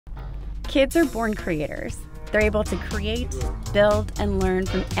Kids are born creators. They're able to create, build, and learn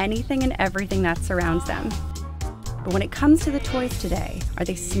from anything and everything that surrounds them. But when it comes to the toys today, are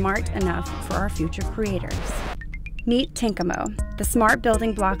they smart enough for our future creators? Meet Tinkamo, the smart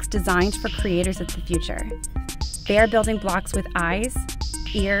building blocks designed for creators of the future. They are building blocks with eyes,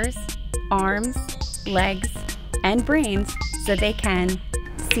 ears, arms, legs, and brains so they can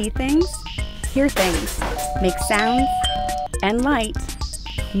see things, hear things, make sounds, and light,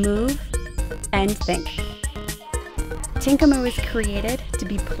 move, and think. Tinkamo is created to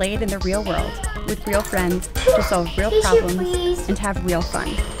be played in the real world with real friends to solve real problems and have real fun.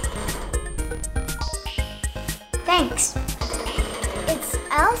 Thanks. It's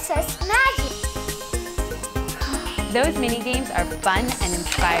Elsa's magic. Those mini games are fun and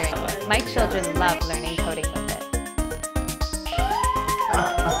inspiring. My children love learning coding with it.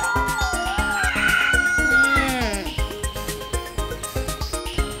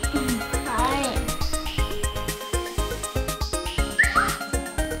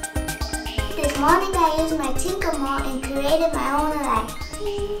 This morning I used my Tinkamo and created my own life.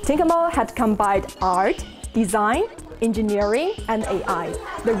 Tinkamo had combined art, design, engineering, and AI.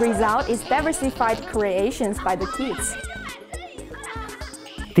 The result is diversified creations by the kids.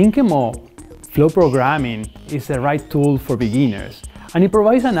 Tinkamo Flow Programming is the right tool for beginners, and it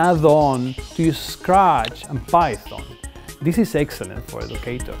provides an add-on to use Scratch and Python. This is excellent for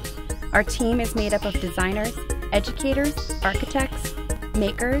educators. Our team is made up of designers, educators, architects,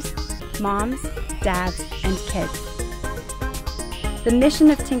 makers, moms, dads, and kids. The mission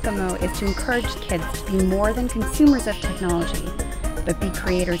of Tinkamo is to encourage kids to be more than consumers of technology, but be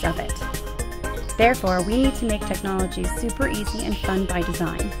creators of it. Therefore, we need to make technology super easy and fun by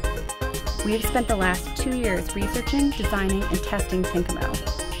design. We have spent the last 2 years researching, designing, and testing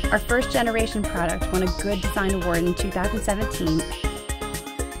Tinkamo. Our first generation product won a Good Design Award in 2017.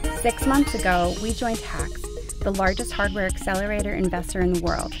 6 months ago, we joined Hacks, the largest hardware accelerator investor in the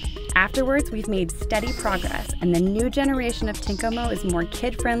world. Afterwards, we've made steady progress, and the new generation of Tinkamo is more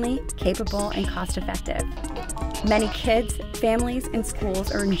kid-friendly, capable, and cost-effective. Many kids, families, and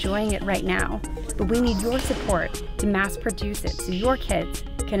schools are enjoying it right now, but we need your support to mass produce it so your kids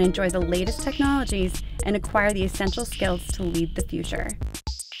can enjoy the latest technologies and acquire the essential skills to lead the future.